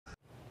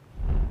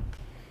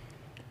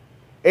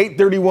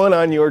8:31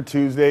 on your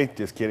Tuesday.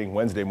 Just kidding,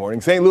 Wednesday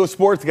morning. St. Louis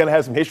sports is going to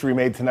have some history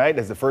made tonight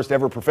as the first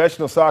ever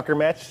professional soccer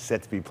match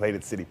set to be played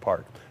at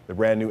CITYPARK, the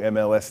brand new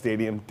MLS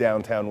stadium,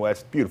 downtown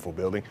West. Beautiful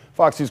building.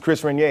 Fox News'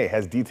 Chris Renier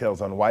has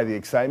details on why the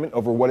excitement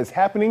over what is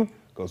happening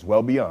goes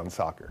well beyond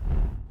soccer.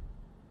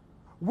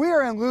 We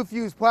are in Lou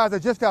Fuse Plaza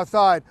just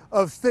outside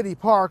of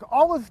CITYPARK.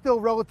 All is still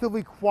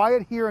relatively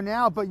quiet here and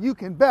now, but you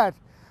can bet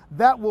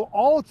that will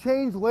all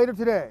change later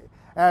today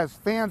as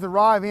fans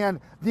arrive and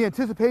the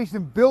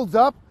anticipation builds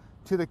up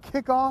to the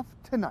kickoff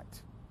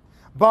tonight.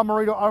 Bob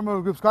Marito,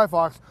 Automotive Group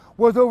Skyfox,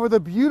 was over the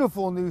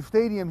beautiful new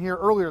stadium here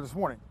earlier this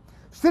morning.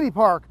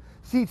 CITYPARK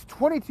seats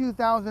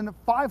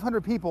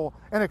 22,500 people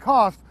and it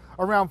cost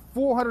around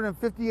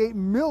 $458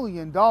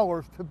 million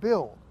to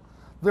build.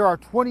 There are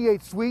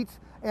 28 suites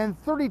and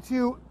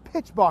 32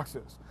 pitch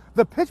boxes.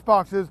 The pitch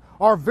boxes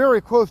are very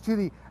close to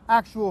the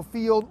actual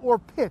field, or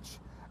pitch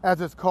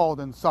as it's called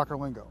in soccer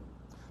lingo.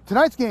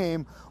 Tonight's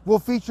game will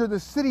feature the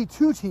City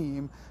 2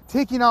 team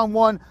taking on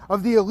one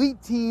of the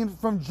elite teams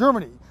from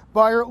Germany,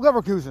 Bayer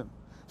Leverkusen.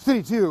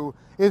 City 2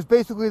 is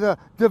basically the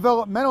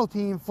developmental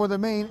team for the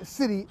main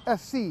City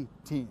SC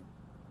team.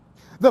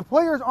 The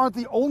players aren't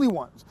the only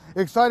ones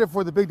excited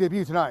for the big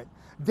debut tonight.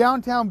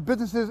 Downtown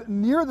businesses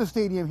near the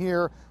stadium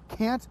here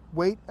can't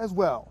wait as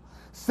well.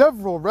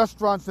 Several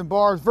restaurants and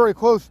bars very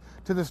close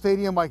to the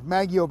stadium, like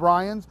Maggie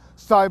O'Brien's,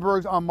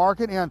 Cyberg's on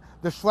Market, and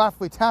the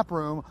Schlafly Tap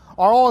Room,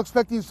 are all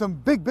expecting some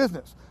big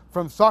business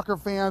from soccer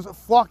fans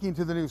flocking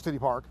to the new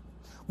CITYPARK.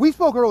 We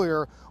spoke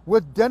earlier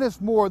with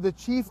Dennis Moore, the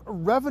Chief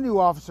Revenue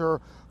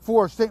Officer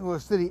for St.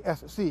 Louis City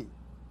SC.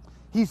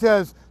 He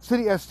says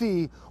City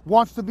SC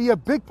wants to be a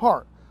big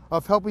part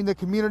of helping the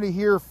community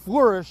here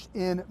flourish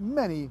in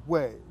many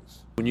ways.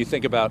 When you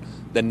think about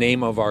the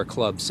name of our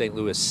club, St.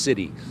 Louis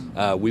City,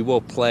 we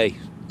will play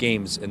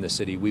games in the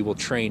city, we will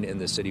train in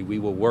the city, we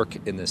will work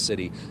in the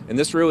city. And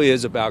this really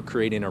is about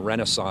creating a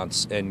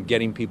renaissance and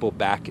getting people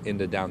back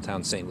into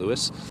downtown St.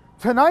 Louis.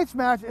 Tonight's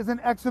match is an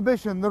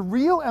exhibition. The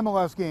real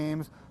MLS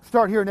games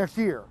start here next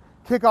year.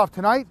 Kickoff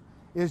tonight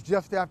is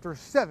just after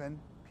 7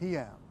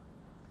 p.m.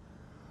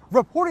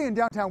 Reporting in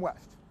downtown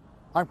West,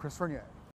 I'm Chris Renier.